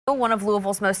One of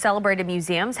Louisville's most celebrated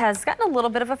museums has gotten a little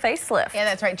bit of a facelift. Yeah,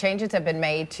 that's right. Changes have been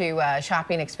made to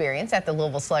shopping experience at the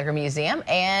Louisville Slugger Museum.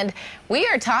 And we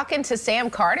are talking to Sam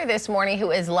Carter this morning,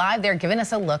 who is live there giving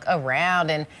us a look around.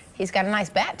 And he's got a nice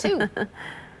bat, too.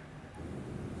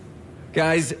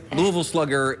 Guys, Louisville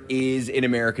Slugger is an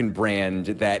American brand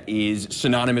that is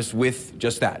synonymous with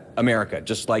just that, America.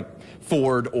 Just like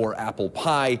Ford or apple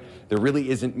pie, there really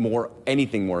isn't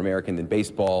anything more American than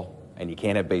baseball. And you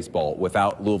can't have baseball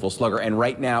without Louisville Slugger. And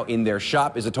right now in their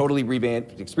shop is a totally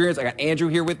revamped experience. I got Andrew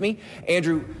here with me.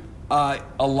 Andrew, a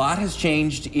lot has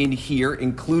changed in here,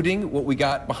 including what we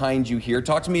got behind you here.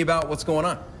 Talk to me about what's going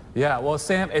on. Yeah, well,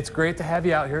 Sam, it's great to have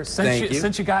you out here.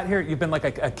 Since you got here, you've been like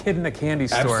a kid in a candy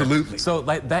store. Absolutely. So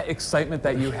like that excitement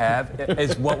that you have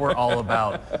is what we're all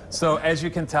about. So as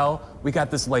you can tell, we got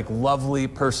this like lovely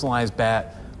personalized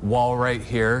bat wall right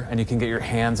here, and you can get your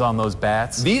hands on those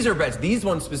bats. These are bats. These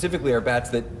ones specifically are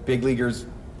bats that big leaguers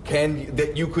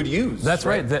that you could use. That's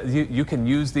right. That you can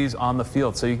use these on the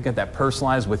field, so you can get that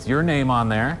personalized with your name on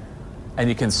there, and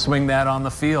you can swing that on the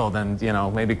field, and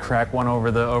maybe crack one over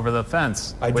the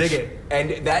fence. I dig it,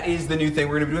 and that is the new thing.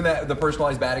 We're going to be doing the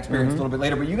personalized bat experience a little bit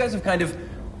later. But you guys have kind of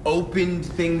opened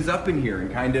things up in here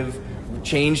and kind of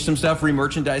changed some stuff,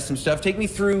 re-merchandised some stuff. Take me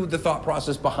through the thought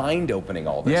process behind opening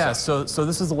all this. Yeah, so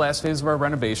this is the last phase of our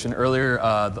renovation. Earlier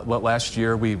last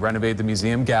year, we renovated the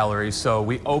museum gallery, so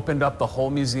we opened up the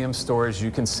whole museum store, as you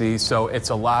can see, so it's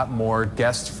a lot more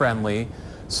guest-friendly.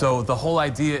 So the whole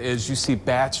idea is you see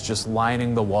bats just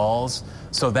lining the walls,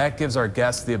 so that gives our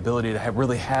guests the ability to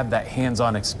really have that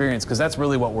hands-on experience, because that's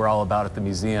really what we're all about at the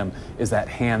museum, is that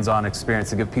hands-on experience,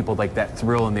 to give people like that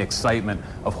thrill and the excitement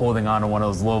of holding on to one of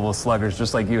those Louisville Sluggers,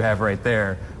 just like you have right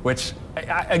there, which,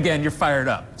 again, you're fired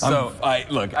up. So I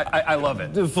love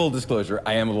it. Full disclosure,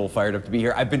 I am a little fired up to be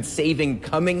here. I've been saving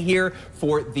coming here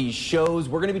for these shows.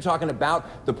 We're going to be talking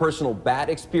about the personal bat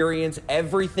experience,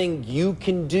 everything you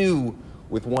can do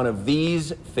with one of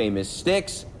these famous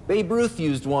sticks. Babe Ruth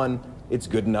used one. It's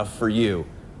good enough for you.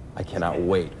 I cannot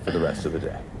wait for the rest of the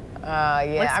day.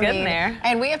 Yeah, Looks good in there.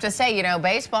 And we have to say,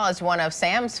 baseball is one of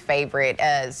Sam's favorite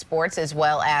sports, as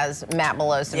well as Matt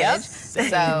Milosevich. Yep.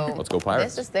 So let's go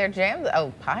Pirates. This is their jam.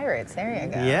 Oh, Pirates! There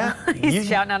you go. Yeah, he's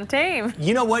shouting out a team.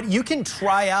 You know what? You can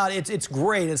try out. It's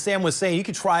great, as Sam was saying. You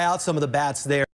can try out some of the bats there.